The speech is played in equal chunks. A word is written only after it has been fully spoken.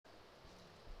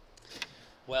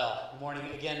Well, good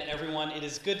morning again, everyone. It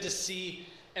is good to see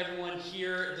everyone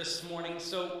here this morning.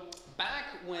 So, back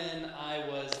when I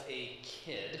was a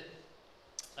kid,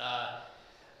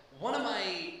 one of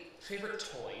my favorite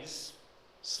toys,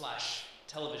 slash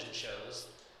television shows,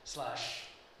 slash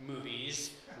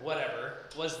movies, whatever,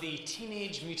 was the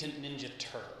Teenage Mutant Ninja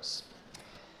Turtles.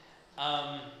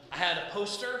 I had a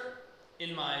poster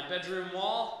in my bedroom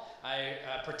wall. I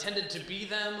pretended to be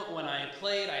them when I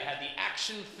played. I had the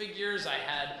action figures. I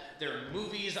had their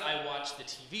movies. I watched the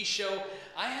TV show.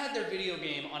 I had their video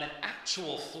game on an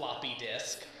actual floppy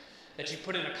disk that you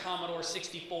put in a Commodore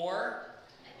 64.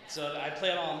 So I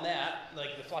played on that,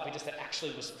 like the floppy disk that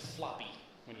actually was floppy.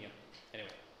 Anyway.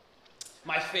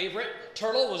 My favorite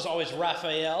turtle was always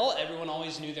Raphael. Everyone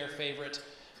always knew their favorite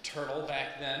turtle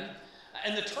back then.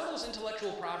 And the Turtles'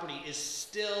 intellectual property is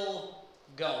still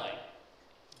going.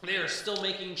 They are still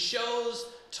making shows,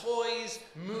 toys,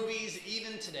 movies,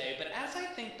 even today. But as I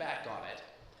think back on it,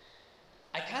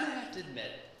 I kind of have to admit,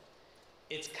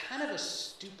 it's kind of a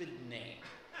stupid name.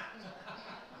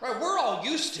 Right, we're all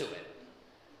used to it.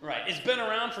 Right, it's been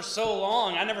around for so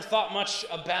long, I never thought much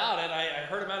about it. I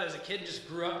heard about it as a kid and just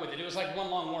grew up with it. It was like one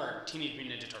long word, Teenage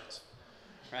Mutant Ninja Turtles.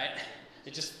 Right?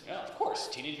 It just, of course,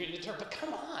 Teenage Mutant Ninja Turtles, but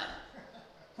come on.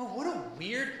 Oh, what a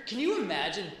weird... Can you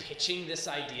imagine pitching this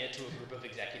idea to a group of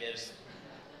executives?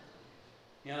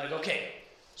 You know, like, okay,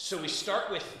 so we start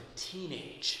with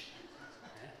teenage.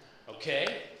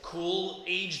 Okay, cool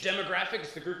age demographic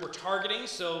is the group we're targeting,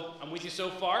 so I'm with you so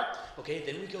far. Okay,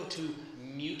 then we go to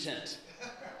mutant.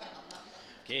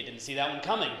 Okay, didn't see that one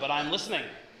coming, but I'm listening.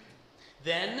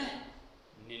 Then,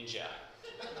 ninja.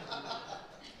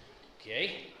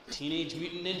 Okay, Teenage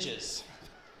Mutant Ninjas.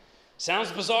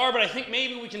 Sounds bizarre, but I think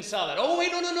maybe we can sell that. Oh,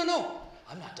 wait, no.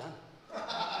 I'm not done.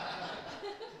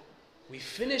 We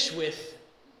finish with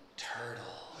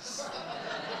turtles.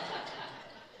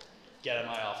 Get out of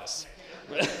my office.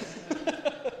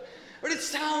 But it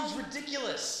sounds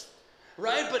ridiculous,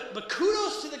 right? But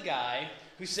kudos to the guy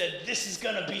who said, this is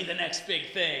going to be the next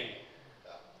big thing.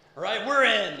 Right? We're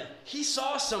in. He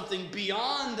saw something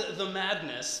beyond the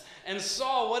madness and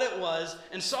saw what it was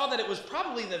and saw that it was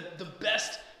probably the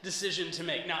best decision to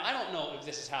make. Now, I don't know if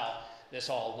this is how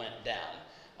this all went down,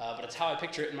 but it's how I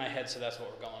picture it in my head, so that's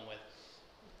what we're going with.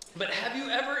 But have you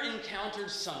ever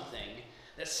encountered something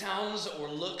that sounds or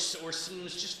looks or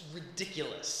seems just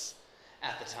ridiculous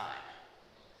at the time?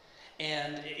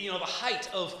 And, you know, the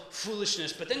height of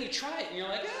foolishness, but then you try it and you're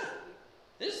like,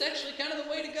 this is actually kind of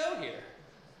the way to go here.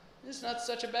 This is not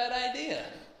such a bad idea.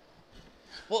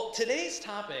 Well, today's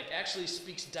topic actually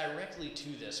speaks directly to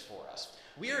this for us.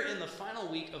 We are in the final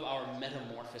week of our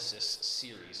Metamorphosis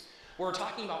series, where we're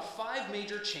talking about 5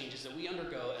 major changes that we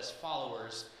undergo as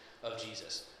followers of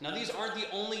Jesus. Now, these aren't the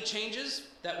only changes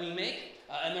that we make,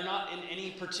 and they're not in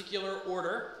any particular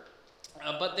order,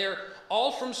 but they're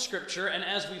all from Scripture, and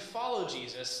as we follow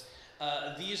Jesus,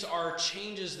 these are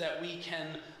changes that we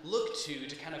can look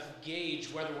to kind of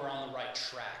gauge whether we're on the right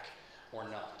track or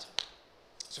not.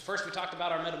 So first, we talked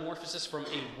about our metamorphosis from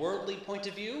a worldly point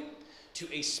of view to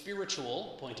a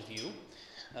spiritual point of view.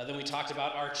 Then we talked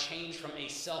about our change from a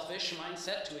selfish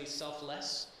mindset to a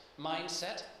selfless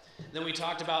mindset. Then we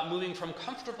talked about moving from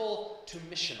comfortable to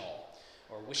missional,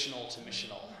 or wissional to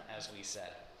missional, as we said.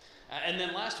 And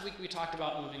then last week we talked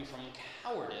about moving from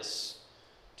cowardice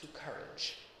to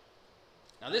courage.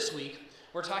 Now this week,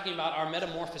 we're talking about our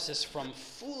metamorphosis from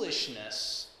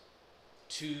foolishness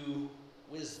to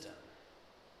wisdom.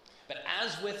 But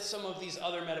as with some of these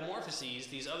other metamorphoses,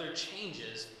 these other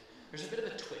changes, there's a bit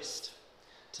of a twist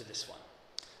to this one.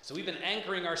 So we've been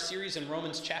anchoring our series in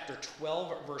Romans chapter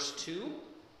 12, verse 2,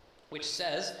 which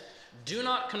says, "Do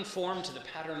not conform to the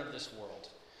pattern of this world,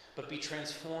 but be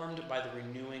transformed by the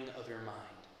renewing of your mind.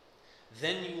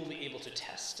 Then you will be able to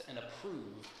test and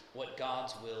approve what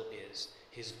God's will is,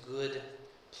 his good,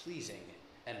 pleasing,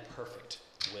 and perfect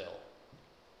will."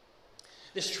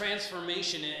 This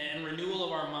transformation and renewal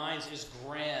of our minds is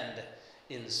grand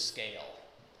in scale.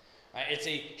 Right? It's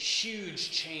a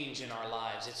huge change in our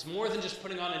lives. It's more than just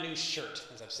putting on a new shirt,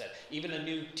 as I've said, even a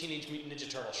new Teenage Mutant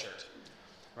Ninja Turtle shirt.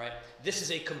 Right? This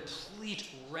is a complete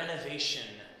renovation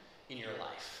in your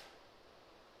life.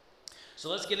 So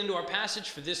let's get into our passage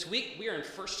for this week. We are in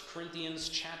 1 Corinthians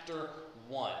chapter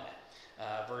 1,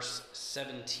 verse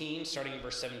 17, starting in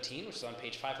verse 17, which is on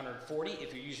page 540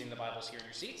 if you're using the Bibles here in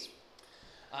your seats.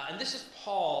 And this is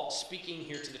Paul speaking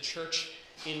here to the church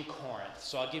in Corinth.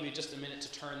 So I'll give you just a minute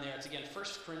to turn there. It's again 1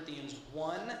 Corinthians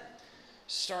 1,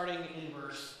 starting in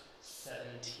verse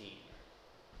 17.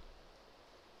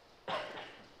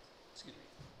 Excuse me.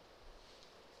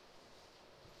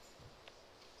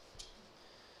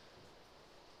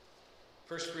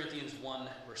 1 Corinthians 1,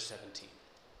 verse 17.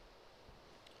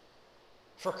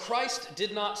 For Christ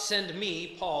did not send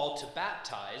me, Paul, to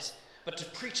baptize, but to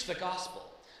preach the gospel,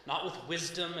 not with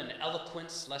wisdom and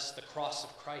eloquence, lest the cross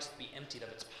of Christ be emptied of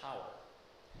its power.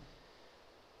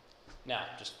 Now,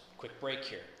 just a quick break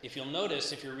here. If you'll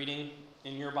notice, if you're reading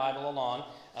in your Bible along,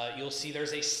 you'll see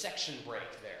there's a section break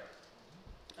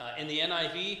there. In the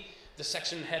NIV, the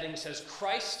section heading says,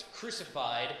 Christ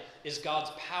crucified is God's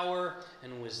power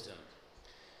and wisdom.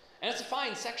 And it's a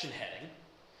fine section heading,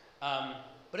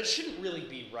 but it shouldn't really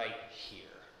be right here.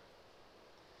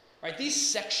 Right? These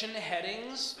section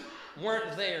headings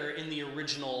weren't there in the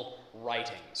original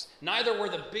writings. Neither were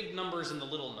the big numbers and the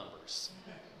little numbers.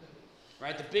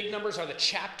 Right? The big numbers are the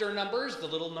chapter numbers. The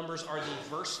little numbers are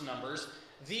the verse numbers.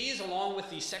 These, along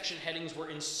with the section headings, were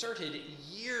inserted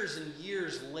years and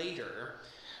years later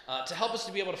to help us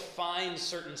to be able to find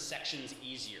certain sections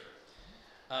easier.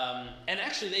 And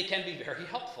actually, they can be very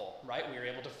helpful, right? We were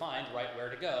able to find right where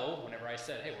to go whenever I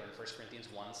said, hey, we're in 1 Corinthians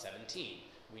 1:17.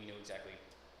 We knew exactly.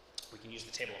 We can use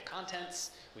the table of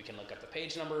contents. We can look up the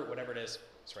page number, whatever it is.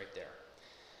 It's right there.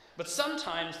 But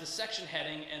sometimes the section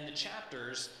heading and the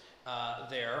chapters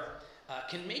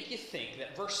can make you think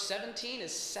that verse 17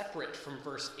 is separate from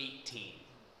verse 18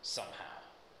 somehow.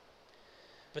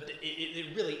 But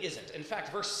it really isn't. In fact,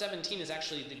 verse 17 is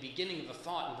actually the beginning of the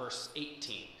thought in verse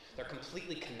 18. They're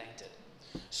completely connected.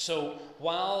 So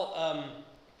while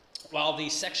the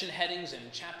section headings and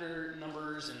chapter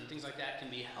numbers and things like that can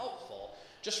be helpful,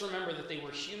 just remember that they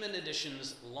were human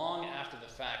additions long after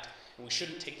the fact, and we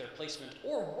shouldn't take their placement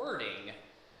or wording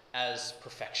as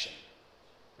perfection.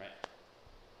 Right?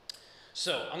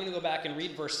 So I'm going to go back and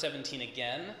read verse 17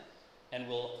 again, and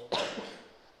we'll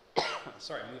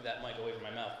move that mic away from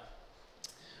my mouth.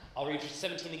 I'll read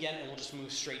 17 again, and we'll just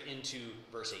move straight into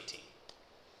verse 18.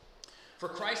 For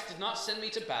Christ did not send me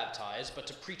to baptize, but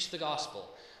to preach the gospel,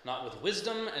 not with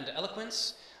wisdom and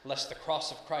eloquence, lest the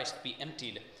cross of Christ be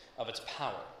emptied of its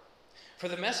power. For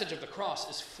the message of the cross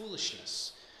is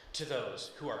foolishness to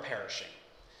those who are perishing,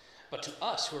 but to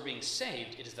us who are being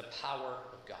saved, it is the power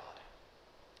of God.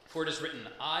 For it is written,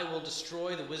 I will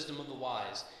destroy the wisdom of the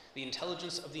wise, the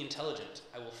intelligence of the intelligent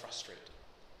I will frustrate.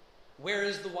 Where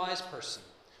is the wise person?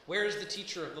 Where is the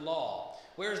teacher of the law?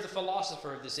 Where is the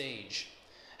philosopher of this age?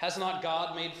 Has not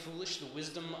God made foolish the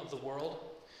wisdom of the world?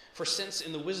 For since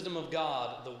in the wisdom of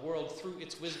God, the world through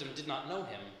its wisdom did not know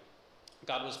him,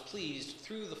 God was pleased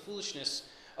through the foolishness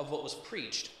of what was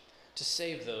preached to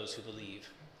save those who believe.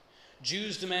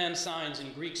 Jews demand signs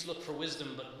and Greeks look for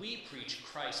wisdom, but we preach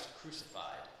Christ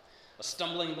crucified, a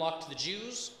stumbling block to the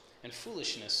Jews and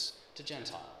foolishness to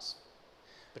Gentiles.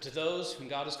 But to those whom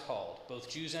God has called, both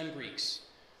Jews and Greeks,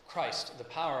 Christ, the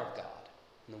power of God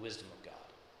and the wisdom of God.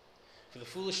 For the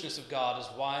foolishness of God is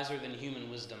wiser than human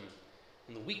wisdom,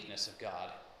 and the weakness of God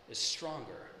is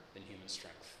stronger than human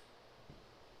strength.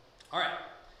 All right,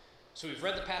 so we've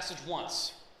read the passage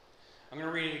once. I'm going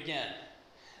to read it again,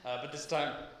 but this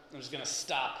time I'm just going to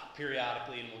stop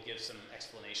periodically and we'll give some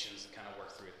explanations and kind of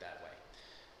work through it that way.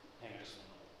 Hang on just one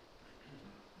moment.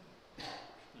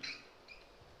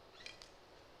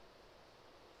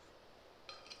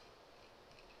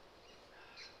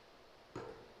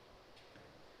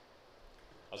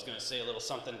 I was going to say a little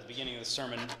something at the beginning of the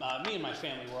sermon. Me and my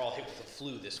family were all hit with the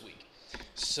flu this week.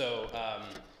 So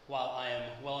while I am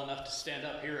well enough to stand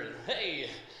up here and, hey,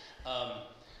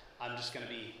 I'm just going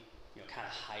to be kind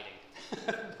of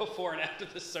hiding before and after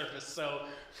the service. So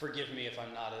forgive me if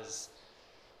I'm not as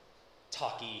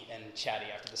talky and chatty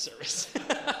after the service.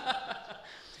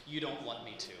 You don't want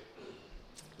me to.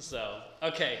 So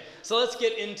let's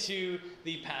get into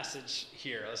the passage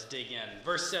here. Let's dig in.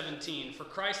 Verse 17, for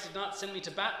Christ did not send me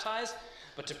to baptize,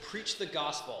 but to preach the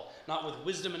gospel, not with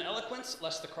wisdom and eloquence,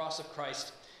 lest the cross of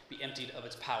Christ be emptied of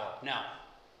its power. Now,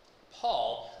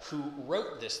 Paul, who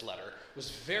wrote this letter,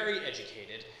 was very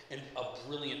educated and a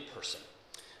brilliant person.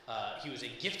 He was a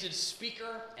gifted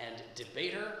speaker and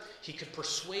debater. He could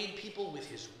persuade people with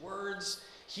his words.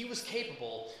 He was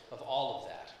capable of all of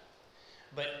that.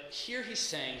 But here he's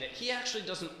saying that he actually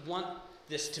doesn't want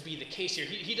this to be the case here.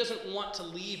 He doesn't want to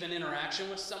leave an interaction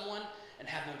with someone and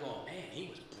have them go, man, he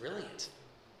was brilliant.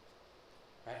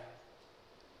 Right?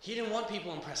 He didn't want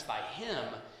people impressed by him.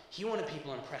 He wanted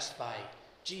people impressed by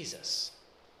Jesus.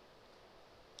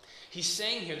 He's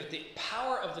saying here that the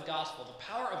power of the gospel, the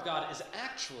power of God, is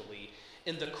actually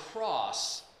in the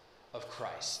cross of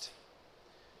Christ.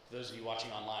 For those of you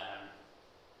watching online, I'm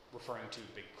referring to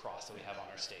a big cross that we have on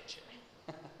our stage here.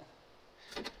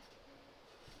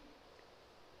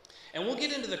 And we'll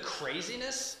get into the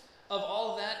craziness of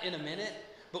all of that in a minute,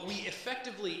 But we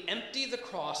effectively empty the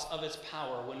cross of its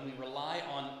power when we rely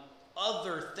on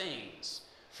other things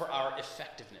for our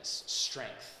effectiveness,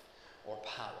 strength, or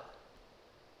power.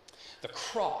 The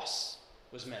cross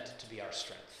was meant to be our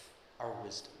strength, our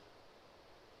wisdom.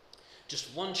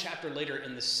 Just one chapter later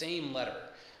in the same letter,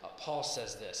 Paul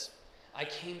says this, I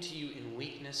came to you in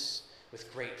weakness,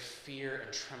 with great fear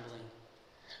and trembling.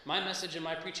 My message and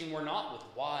my preaching were not with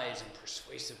wise and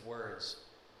persuasive words,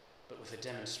 but with a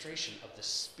demonstration of the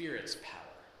Spirit's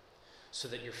power, so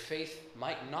that your faith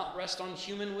might not rest on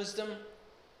human wisdom,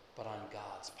 but on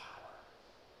God's power.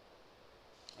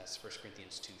 That's 1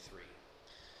 Corinthians 2:3.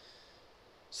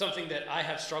 Something that I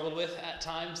have struggled with at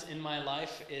times in my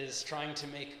life is trying to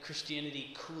make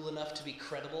Christianity cool enough to be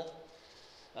credible.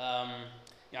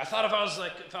 I thought if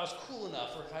I was cool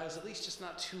enough, or if I was at least just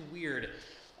not too weird,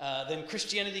 then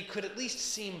Christianity could at least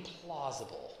seem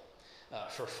plausible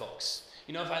for folks.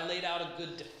 If I laid out a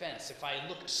good defense, if I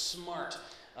looked smart,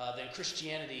 then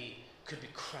Christianity could be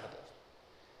credible.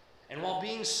 And while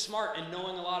being smart and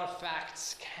knowing a lot of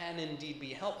facts can indeed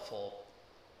be helpful,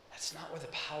 that's not where the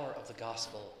power of the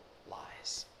gospel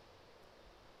lies.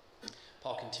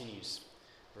 Paul continues,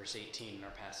 verse 18 in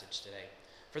our passage today.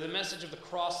 For the message of the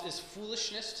cross is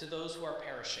foolishness to those who are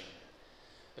perishing,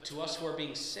 but to us who are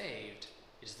being saved,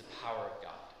 it is the power of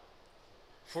God.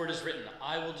 For it is written,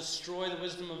 I will destroy the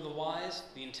wisdom of the wise,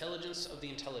 the intelligence of the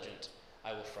intelligent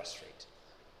I will frustrate.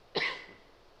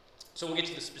 So we'll get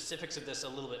to the specifics of this a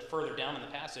little bit further down in the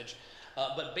passage,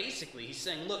 but basically he's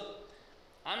saying, look,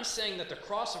 I'm saying that the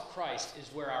cross of Christ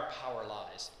is where our power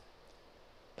lies,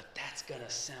 but that's going to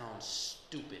sound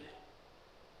stupid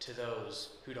to those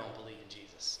who don't believe in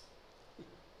Jesus.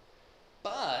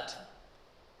 But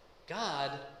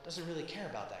God doesn't really care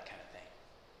about that kind of thing.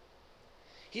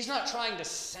 He's not trying to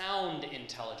sound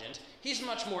intelligent. He's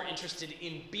much more interested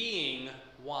in being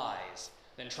wise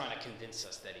than trying to convince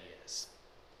us that he is.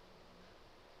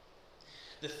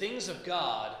 The things of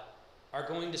God are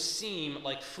going to seem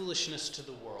like foolishness to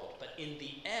the world, but in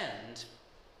the end,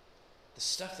 the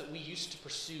stuff that we used to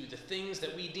pursue, the things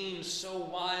that we deem so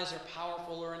wise or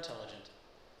powerful or intelligent,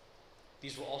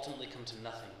 these will ultimately come to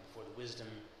nothing before the wisdom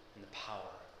and the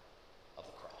power of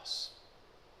the cross.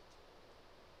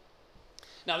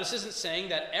 Now, this isn't saying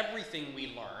that everything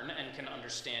we learn and can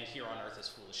understand here on earth is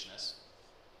foolishness.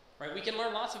 Right? We can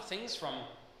learn lots of things from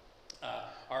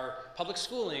our public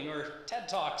schooling or TED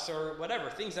Talks or whatever,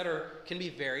 things that can be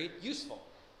very useful.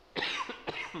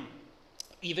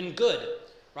 Even good,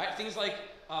 right? Things like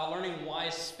learning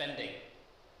wise spending,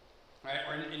 right?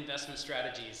 Or investment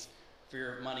strategies for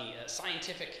your money,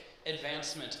 scientific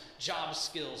advancement, job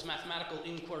skills, mathematical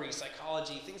inquiry,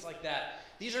 psychology, things like that.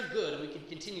 These are good, and we can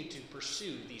continue to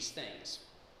pursue these things.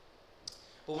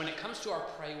 But when it comes to our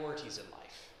priorities in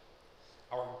life,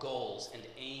 our goals and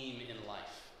aim in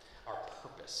life, our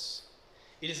purpose,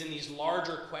 it is in these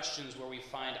larger questions where we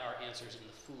find our answers in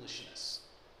the foolishness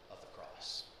of the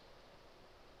cross.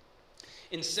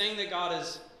 In saying that God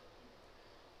is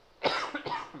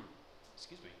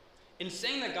in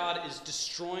saying that God is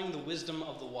destroying the wisdom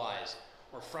of the wise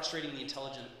or frustrating the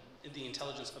intelligence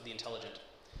of the intelligent,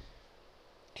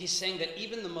 he's saying that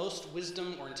even the most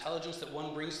wisdom or intelligence that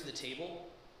one brings to the table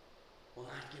will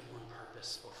not give one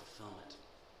purpose or fulfillment.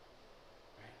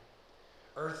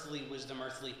 Earthly wisdom,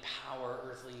 earthly power,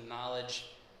 earthly knowledge,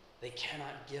 they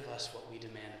cannot give us what we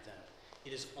demand of them.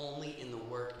 It is only in the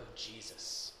work of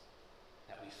Jesus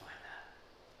that we find that.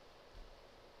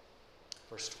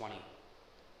 Verse 20.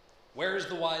 Where is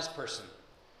the wise person?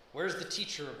 Where is the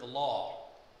teacher of the law?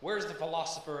 Where is the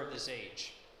philosopher of this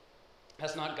age?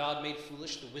 Has not God made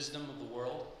foolish the wisdom of the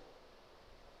world?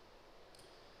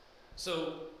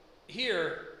 So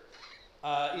here,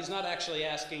 he's not actually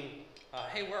asking,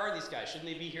 hey, where are these guys? Shouldn't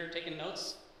they be here taking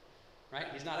notes? Right?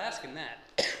 He's not asking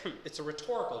that. It's a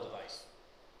rhetorical device.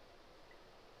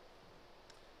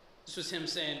 This was him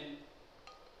saying,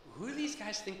 who do these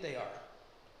guys think they are?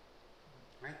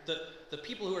 Right? The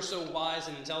people who are so wise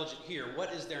and intelligent here,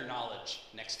 what is their knowledge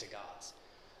next to God's?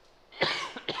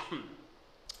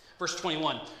 Verse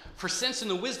 21, for since in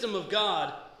the wisdom of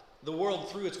God, the world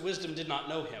through its wisdom did not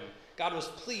know him, God was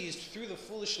pleased through the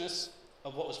foolishness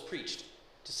of what was preached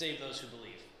to save those who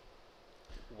believe.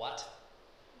 What?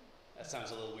 That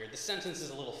sounds a little weird. The sentence is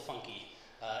a little funky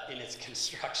in its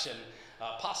construction,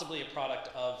 possibly a product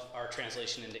of our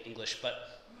translation into English,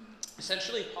 but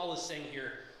essentially Paul is saying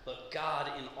here, look,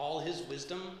 God in all his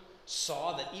wisdom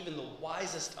saw that even the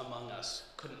wisest among us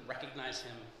couldn't recognize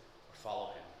him or follow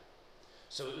him.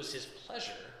 So it was his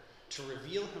pleasure to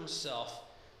reveal himself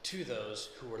to those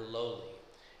who were lowly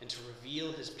and to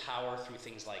reveal his power through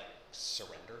things like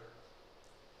surrender,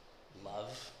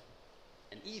 love,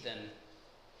 and even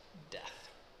death.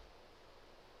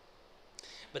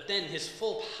 But then his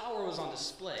full power was on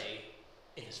display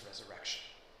in his resurrection,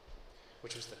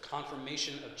 which was the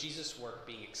confirmation of Jesus' work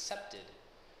being accepted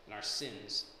and our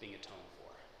sins being atoned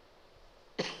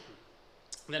for.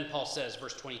 Then Paul says,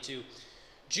 verse 22,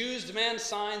 Jews demand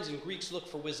signs and Greeks look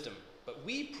for wisdom, but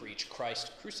we preach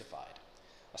Christ crucified,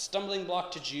 a stumbling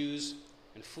block to Jews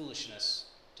and foolishness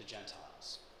to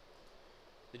Gentiles.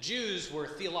 The Jews were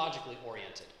theologically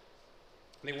oriented.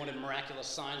 They wanted miraculous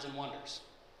signs and wonders.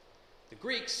 The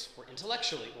Greeks were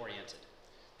intellectually oriented.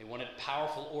 They wanted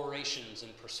powerful orations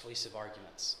and persuasive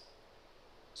arguments.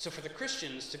 So for the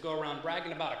Christians to go around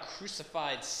bragging about a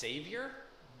crucified Savior,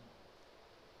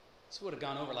 this would have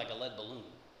gone over like a lead balloon.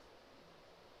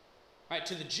 Right?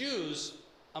 To the Jews,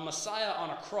 a Messiah on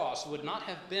a cross would not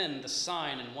have been the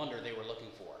sign and wonder they were looking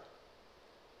for.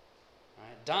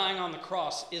 Right? Dying on the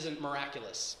cross isn't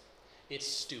miraculous. It's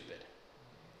stupid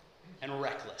and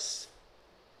reckless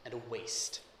and a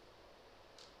waste.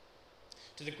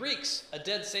 To the Greeks, a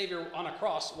dead Savior on a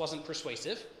cross wasn't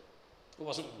persuasive, it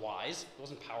wasn't wise, it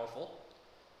wasn't powerful,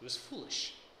 it was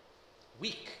foolish,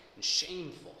 weak, and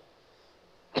shameful.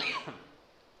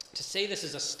 To say this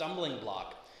is a stumbling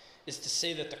block is to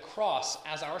say that the cross,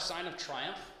 as our sign of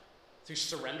triumph through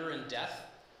surrender and death,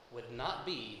 would not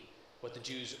be what the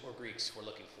Jews or Greeks were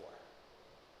looking for.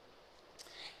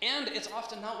 And it's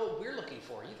often not what we're looking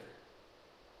for either.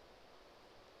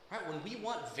 Right? When we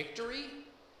want victory,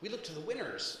 we look to the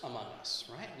winners among us,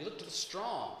 right? We look to the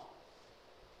strong.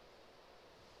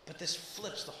 But this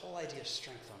flips the whole idea of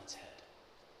strength on its head,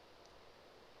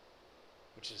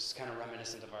 which is kind of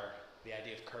reminiscent of the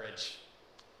idea of courage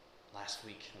last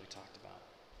week that we talked about.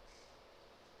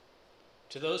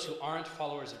 To those who aren't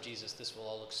followers of Jesus, this will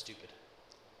all look stupid.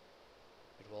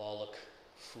 It will all look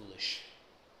foolish.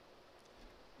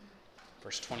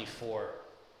 Verse 24,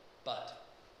 but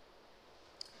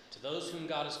to those whom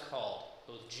God has called,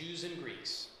 both Jews and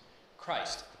Greeks,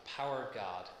 Christ, the power of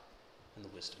God and the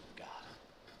wisdom of God.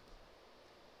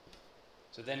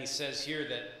 So then he says here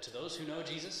that to those who know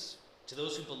Jesus, to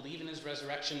those who believe in his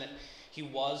resurrection, that he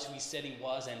was who he said he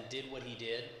was and did what he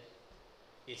did,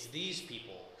 it's these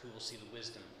people who will see the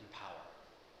wisdom and power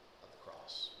of the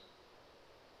cross.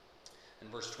 In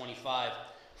verse 25,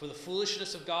 for the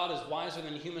foolishness of God is wiser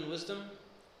than human wisdom,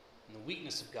 and the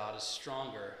weakness of God is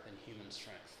stronger than human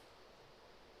strength.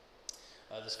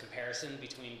 This comparison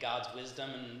between God's wisdom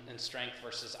and strength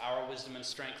versus our wisdom and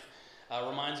strength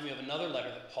reminds me of another letter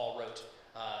that Paul wrote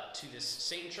to this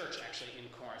same church, actually, in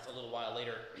Corinth a little while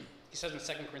later. He says in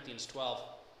 2 Corinthians 12,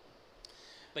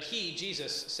 but he,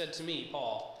 Jesus, said to me,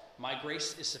 Paul, my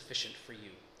grace is sufficient for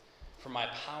you, for my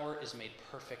power is made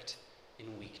perfect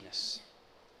in weakness.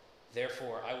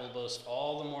 Therefore, I will boast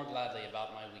all the more gladly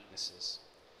about my weaknesses,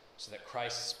 so that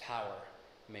Christ's power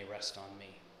may rest on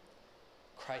me.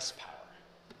 Christ's power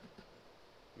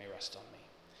may rest on me.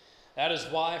 That is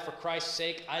why, for Christ's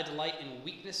sake, I delight in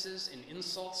weaknesses, in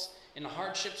insults, in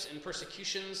hardships, in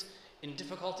persecutions, in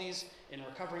difficulties, in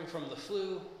recovering from the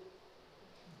flu.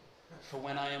 For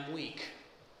when I am weak,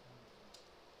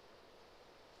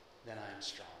 then I am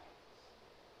strong.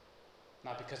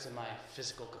 Not because of my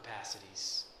physical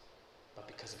capacities, but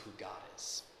because of who God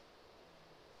is.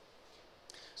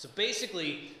 So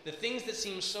basically, the things that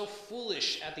seem so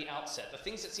foolish at the outset, the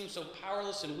things that seem so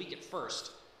powerless and weak at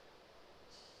first,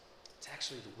 it's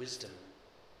actually the wisdom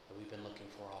that we've been looking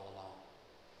for all along.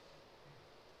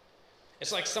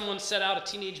 It's like someone set out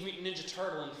a Teenage Mutant Ninja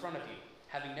Turtle in front of you,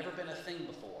 having never been a thing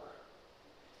before.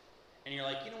 And you're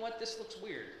like, you know what, this looks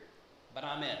weird, but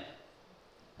I'm in,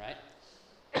 right?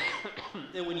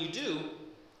 And when you do,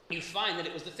 you find that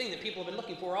it was the thing that people have been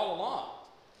looking for all along.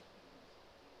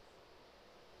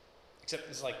 Except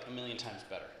it's like a million times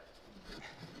better.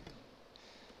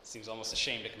 Seems almost a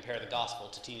shame to compare the gospel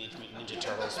to Teenage Mutant Ninja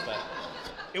Turtles, but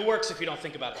it works if you don't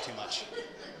think about it too much.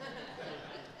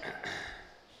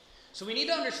 So we need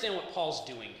to understand what Paul's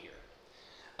doing here.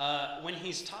 When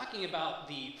he's talking about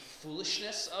the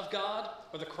foolishness of God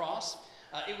or the cross,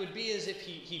 it would be as if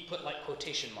he put like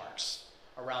quotation marks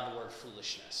around the word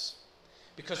foolishness.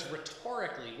 Because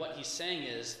rhetorically, what he's saying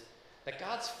is that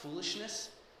God's foolishness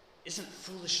isn't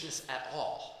foolishness at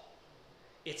all.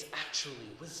 It's actually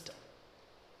wisdom.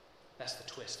 That's the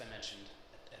twist I mentioned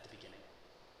at the beginning.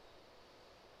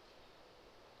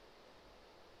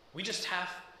 We just have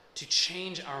to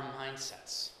change our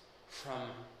mindsets from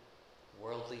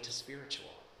worldly to spiritual,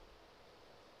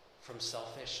 from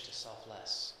selfish to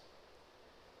selfless,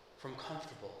 from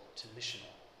comfortable to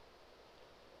missional,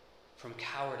 from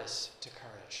cowardice to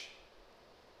courage.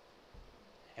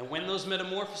 And when those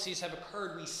metamorphoses have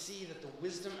occurred, we see that the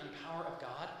wisdom and power of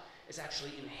God is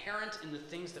actually inherent in the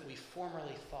things that we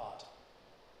formerly thought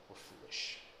were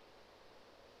foolish.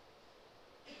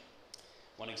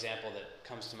 One example that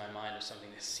comes to my mind of something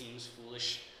that seems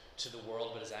foolish to the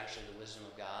world but is actually the wisdom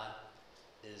of God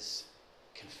is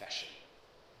confession.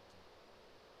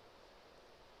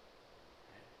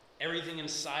 Right? Everything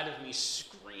inside of me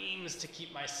screams to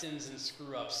keep my sins and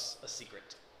screw-ups a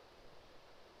secret,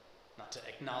 not to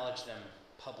acknowledge them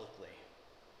publicly.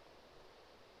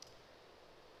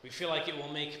 We feel like it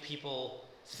will make people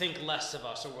think less of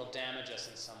us or will damage us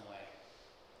in some way.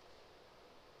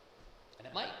 And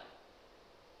it might.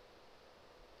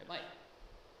 It might.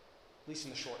 At least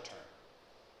in the short term.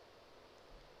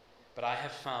 But I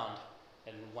have found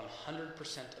that 100%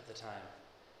 of the time,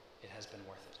 it has been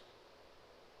worth it.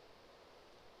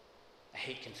 I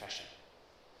hate confession.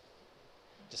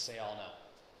 Just so y'all know.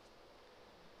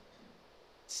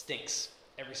 It stinks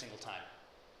every single time.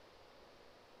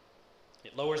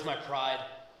 It lowers my pride,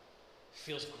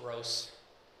 feels gross,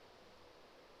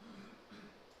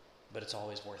 but it's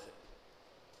always worth it.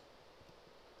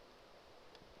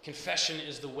 Confession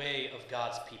is the way of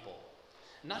God's people.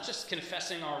 Not just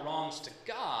confessing our wrongs to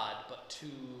God, but to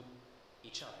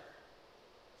each other.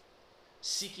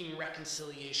 Seeking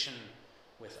reconciliation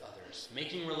with others,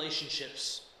 making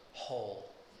relationships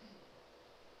whole.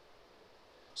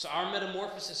 So our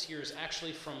metamorphosis here is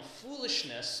actually from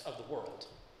foolishness of the world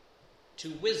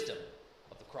to wisdom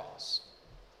of the cross.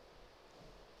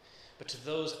 But to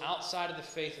those outside of the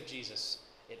faith of Jesus,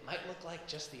 it might look like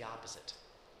just the opposite,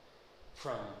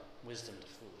 from wisdom to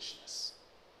foolishness.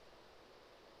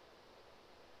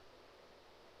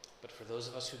 But for those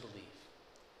of us who believe,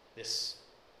 this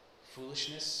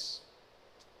foolishness,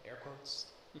 air quotes,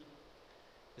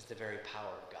 is the very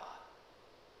power of God.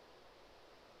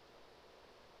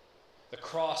 The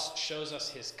cross shows us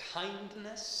his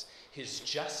kindness, his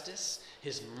justice,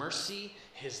 his mercy,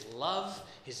 his love,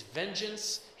 his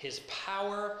vengeance, his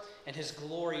power, and his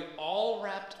glory, all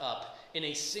wrapped up in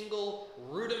a single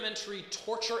rudimentary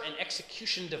torture and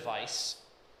execution device,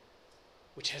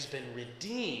 which has been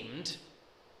redeemed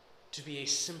to be a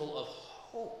symbol of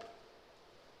hope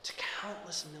to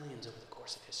countless millions over the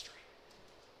course of history.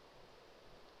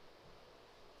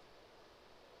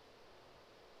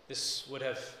 This would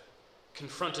have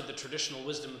confronted the traditional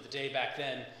wisdom of the day back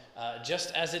then,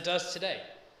 just as it does today.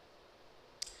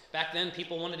 Back then,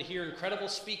 people wanted to hear incredible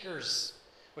speakers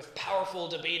with powerful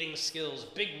debating skills,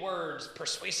 big words,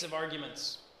 persuasive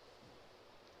arguments.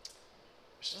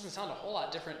 Which doesn't sound a whole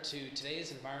lot different to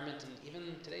today's environment and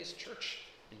even today's church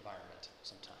environment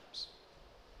sometimes.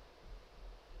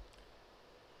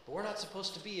 But we're not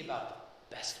supposed to be about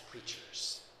the best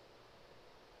preachers.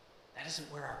 That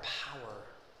isn't where our power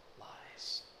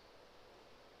lies.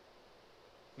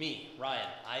 Me, Ryan,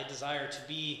 I desire to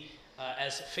be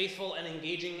as faithful and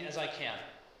engaging as I can.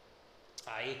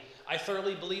 I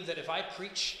thoroughly believe that if I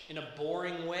preach in a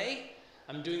boring way,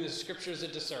 I'm doing the scriptures a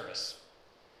disservice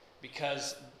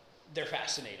because they're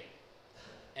fascinating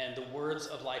and the words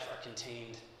of life are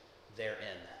contained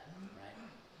therein, right?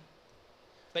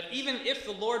 But even if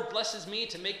the Lord blesses me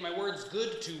to make my words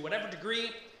good to whatever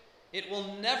degree, it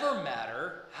will never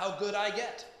matter how good I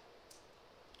get.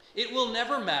 It will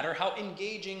never matter how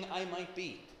engaging I might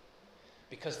be,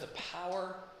 because the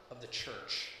power of the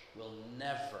church will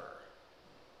never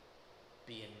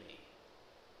be in me.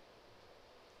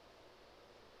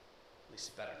 At least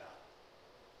it better not.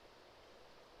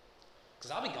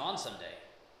 Because I'll be gone someday.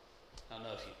 I don't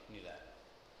know if you knew that.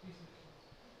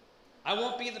 I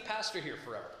won't be the pastor here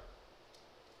forever.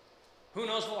 Who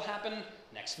knows what will happen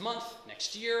next month,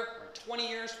 next year, or in 20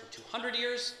 years, or 200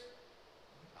 years?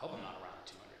 I hope I'm not around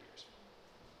in 200 years.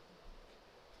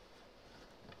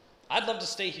 I'd love to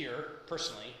stay here,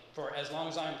 personally, for as long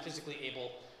as I'm physically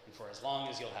able and for as long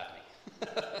as you'll have me.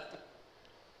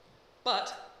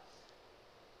 But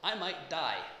I might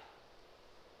die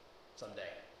someday.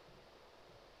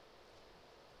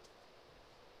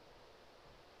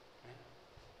 Right?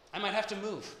 I might have to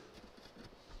move.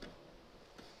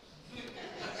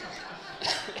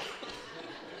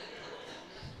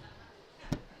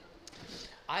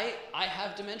 I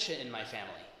have dementia in my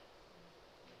family.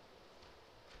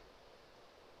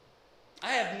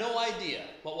 I have no idea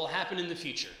what will happen in the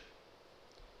future.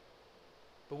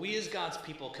 But we as God's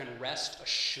people can rest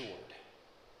assured,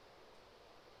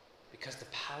 because the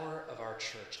power of our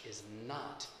church is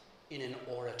not in an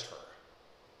orator,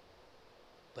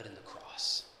 but in the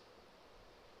cross.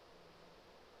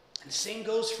 And the same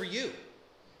goes for you.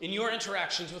 in your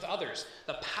interactions with others.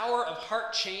 The power of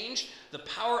heart change, the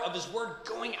power of his word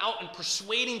going out and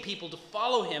persuading people to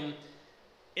follow him,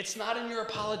 it's not in your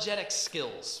apologetic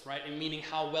skills, right? And meaning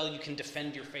how well you can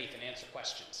defend your faith and answer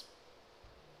questions.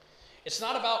 It's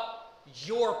not about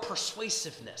your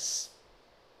persuasiveness.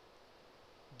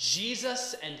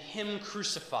 Jesus and him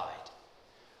crucified,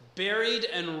 buried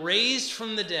and raised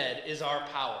from the dead is our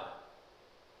power.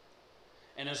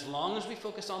 And as long as we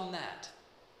focus on that,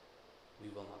 we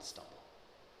will not stumble.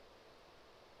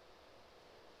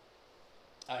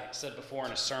 I said before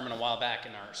in a sermon a while back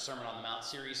in our Sermon on the Mount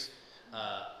series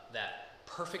that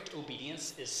perfect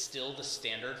obedience is still the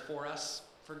standard for us,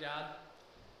 for God.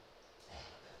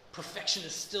 Perfection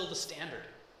is still the standard.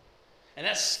 And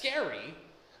that's scary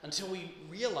until we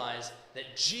realize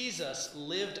that Jesus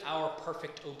lived our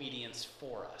perfect obedience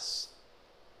for us.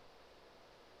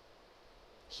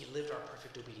 He lived our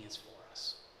perfect obedience for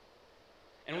us.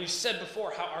 And we've said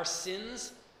before how our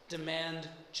sins demand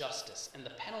justice, and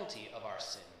the penalty of our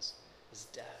sins is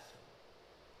death.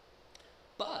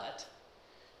 But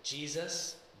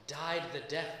Jesus died the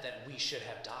death that we should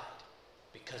have died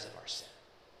because of our sin.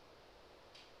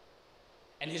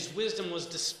 And his wisdom was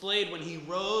displayed when he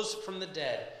rose from the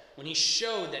dead, when he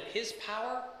showed that his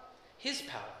power,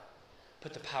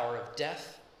 put the power of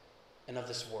death and of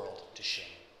this world to shame.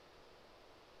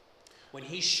 When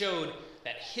he showed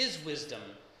that his wisdom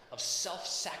of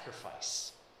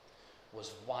self-sacrifice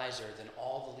was wiser than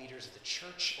all the leaders of the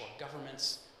church or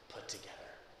governments put together.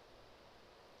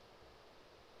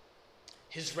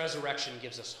 His resurrection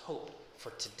gives us hope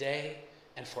for today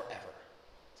and forever,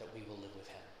 that we will live with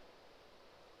him.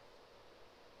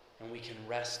 And we can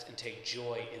rest and take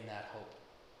joy in that hope.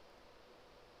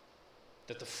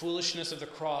 That the foolishness of the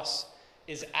cross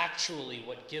is actually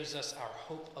what gives us our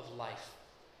hope of life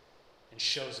and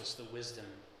shows us the wisdom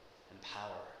and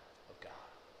power of God.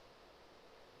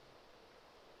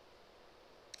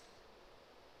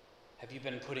 Have you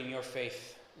been putting your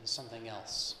faith in something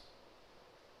else?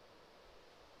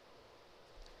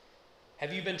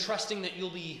 Have you been trusting that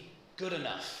you'll be good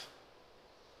enough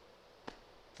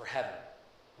for heaven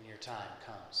when your time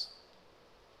comes?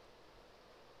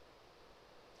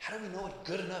 How do we know what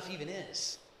good enough even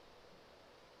is?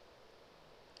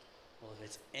 Well, if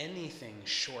it's anything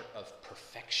short of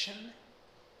perfection,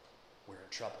 we're in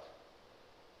trouble.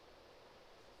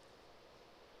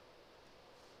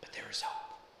 But there is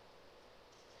hope.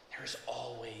 There is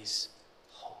always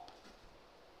hope.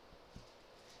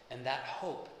 And that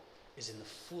hope is in the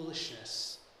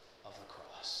foolishness of the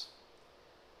cross.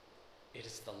 It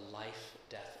is the life,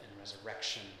 death, and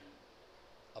resurrection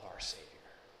of our Savior.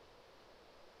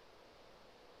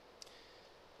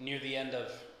 Near the end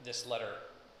of this letter,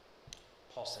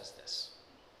 Paul says this: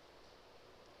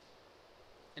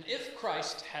 "And if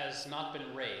Christ has not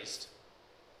been raised,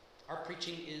 our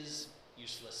preaching is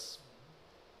useless,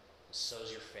 and so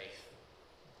is your faith.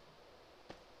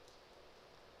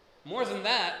 More than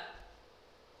that,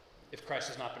 if Christ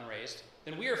has not been raised,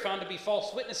 then we are found to be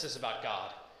false witnesses about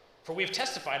God. For we have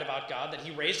testified about God that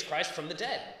he raised Christ from the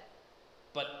dead.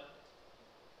 But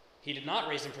he did not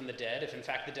raise him from the dead, if in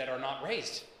fact the dead are not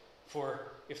raised.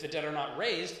 For if the dead are not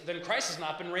raised, then Christ has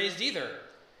not been raised either.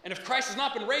 And if Christ has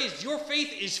not been raised, your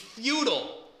faith is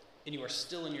futile, and you are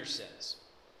still in your sins.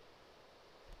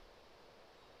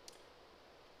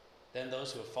 Then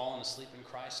those who have fallen asleep in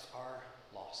Christ are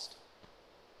lost.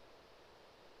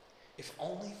 If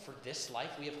only for this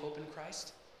life we have hope in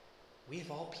Christ, we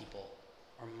of all people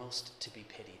are most to be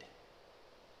pitied."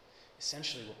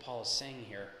 Essentially what Paul is saying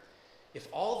here, if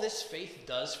all this faith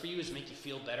does for you is make you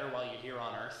feel better while you're here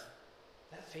on earth,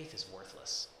 that faith is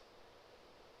worthless.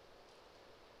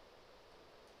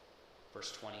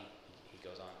 Verse 20, he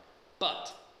goes on,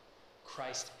 "But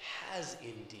Christ has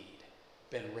indeed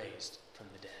been raised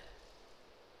from the dead,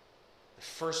 the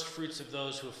first fruits of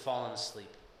those who have fallen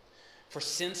asleep. For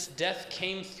since death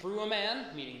came through a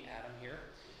man," meaning Adam here,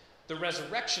 "the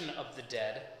resurrection of the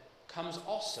dead comes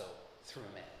also through a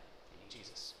man," meaning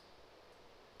Jesus.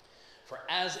 "For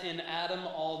as in Adam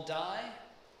all die,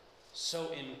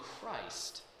 so in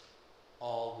Christ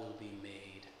all will be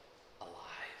made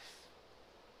alive."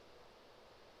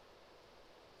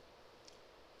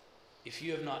 If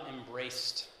you have not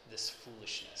embraced this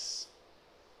foolishness,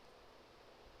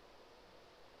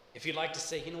 if you'd like to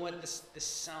say, you know what, this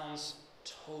sounds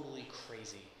totally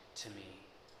crazy to me,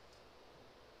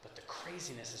 but the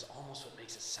craziness is almost what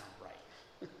makes it sound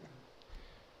right,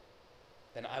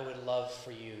 then I would love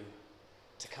for you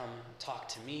to come talk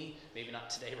to me, maybe not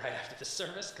today right after the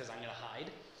service, because I'm going to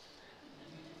hide,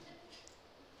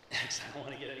 because I don't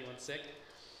want to get anyone sick.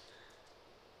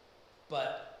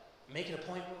 But make an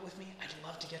appointment with me. I'd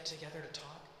love to get together to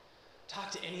talk.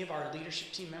 Talk to any of our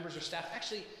leadership team members or staff.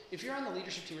 Actually, if you're on the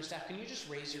leadership team or staff, can you just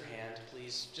raise your hand,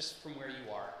 please, just from where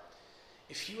you are?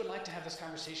 If you would like to have this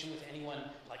conversation with anyone,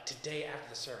 like today after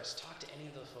the service, talk to any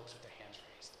of those folks with their hands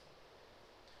raised.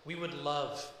 We would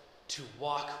love to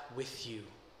walk with you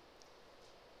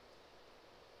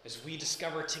as we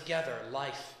discover together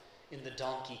life in the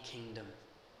donkey kingdom,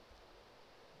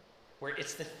 where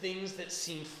it's the things that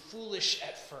seem foolish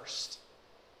at first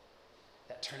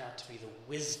that turn out to be the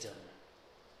wisdom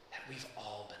that we've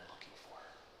all been